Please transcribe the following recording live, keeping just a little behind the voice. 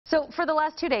So for the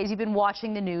last 2 days, you've been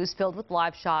watching the news filled with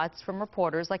live shots from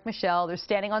reporters like Michelle. They're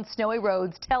standing on snowy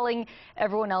roads telling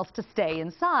everyone else to stay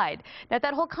inside. Now,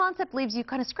 that whole concept leaves you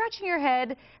kind of scratching your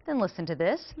head. Then listen to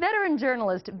this. Veteran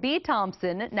journalist Bea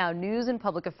Thompson, now News and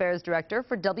Public Affairs Director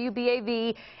for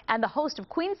WBAV and the host of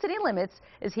Queen City Limits,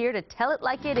 is here to tell it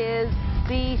like it is.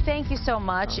 Bea, thank you so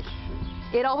much.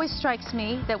 It always strikes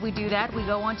me that we do that. We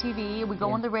go on TV, we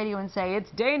go on the radio and say,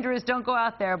 it's dangerous, don't go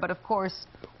out there. But of course,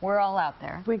 we're all out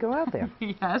there. We go out there.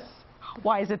 Yes.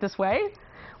 Why is it this way?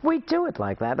 We do it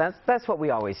like that. That's what we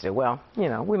always do. Well, you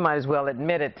know, we might as well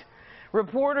admit it.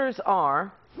 Reporters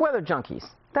are weather junkies.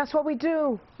 That's what we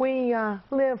do. We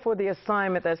live for the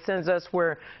assignment that sends us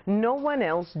where no one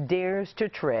else dares to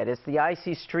tread. It's the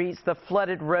icy streets, the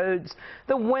flooded roads,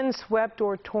 the windswept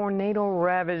or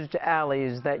tornado-ravaged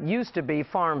alleys that used to be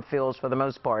farm fields for the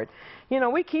most part. You know,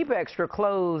 we keep extra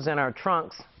clothes in our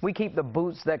trunks. We keep the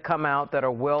boots that come out that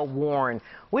are well worn.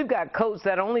 We've got coats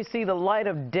that only see the light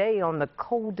of day on the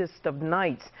coldest of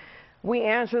nights. We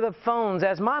answer the phones.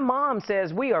 As my mom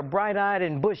says, we are bright-eyed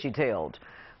and bushy-tailed.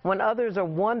 When others are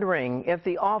wondering if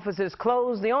the office is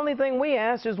closed, the only thing we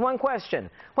ask is one question.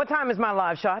 What time is my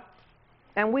live shot?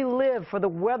 And we live for the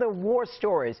weather war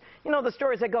stories. You know, the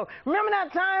stories that go, remember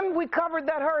that time we covered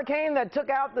that hurricane that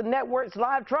took out the network's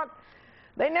live truck?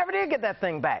 They never did get that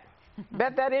thing back.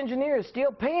 Bet that engineer is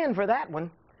still paying for that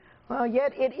one. Well,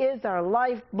 yet it is our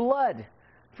lifeblood.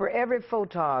 For every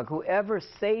photog who ever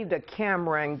saved a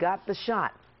camera and got the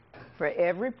shot. For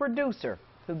every producer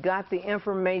who got the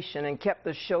information and kept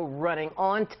the show running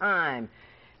on time,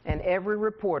 and every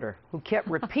reporter who kept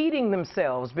repeating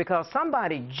themselves because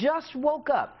somebody just woke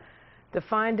up to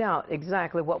find out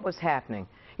exactly what was happening.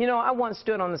 You know, I once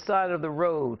stood on the side of the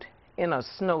road in a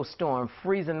snowstorm,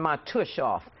 freezing my tush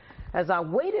off, as I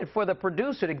waited for the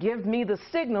producer to give me the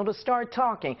signal to start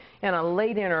talking, and a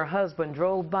lady and her husband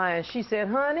drove by, and she said,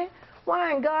 honey,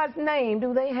 why in God's name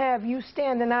do they have you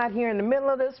standing out here in the middle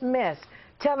of this mess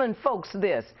telling folks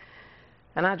this?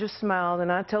 And I just smiled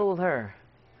and I told her,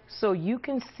 so you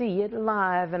can see it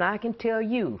live and I can tell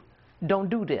you, don't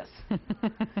do this.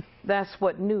 That's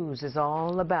what news is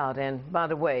all about. And by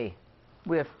the way,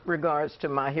 with regards to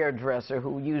my hairdresser,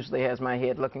 who usually has my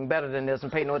head looking better than this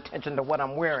and pay no attention to what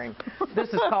I'm wearing, this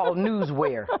is called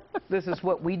newswear. This is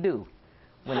what we do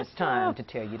when it's time to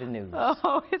tell you the news.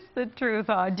 Oh, it's the truth,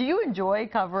 huh? Do you enjoy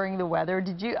covering the weather?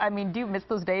 Do you miss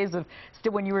those days of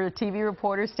still when you were a TV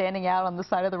reporter standing out on the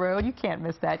side of the road? You can't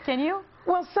miss that, can you?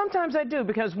 Well, sometimes I do,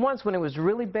 because once when it was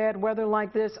really bad weather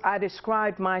like this, I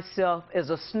described myself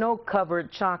as a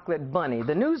snow-covered chocolate bunny.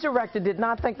 The news director did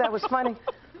not think that was funny.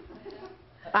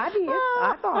 I did.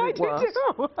 I thought it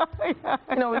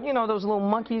was. You know those little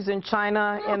monkeys in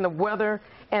China and the weather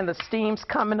and the steam's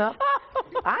coming up?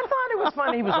 I thought it was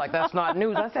funny. He was like, that's not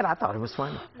news. I said, I thought it was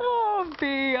funny. Oh,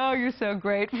 Bea, oh, you're so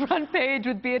great. Front Page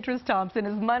with Beatrice Thompson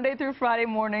is Monday through Friday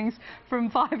mornings from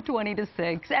 5:20 to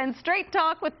 6. And Straight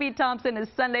Talk with Bea Thompson is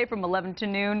Sunday from 11 to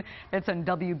noon. That's on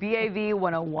WBAV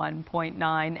 101.9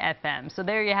 FM. So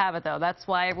there you have it, though. That's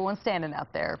why everyone's standing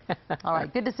out there. All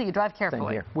right, good to see you. Drive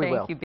carefully. We will. Thank you, Bea.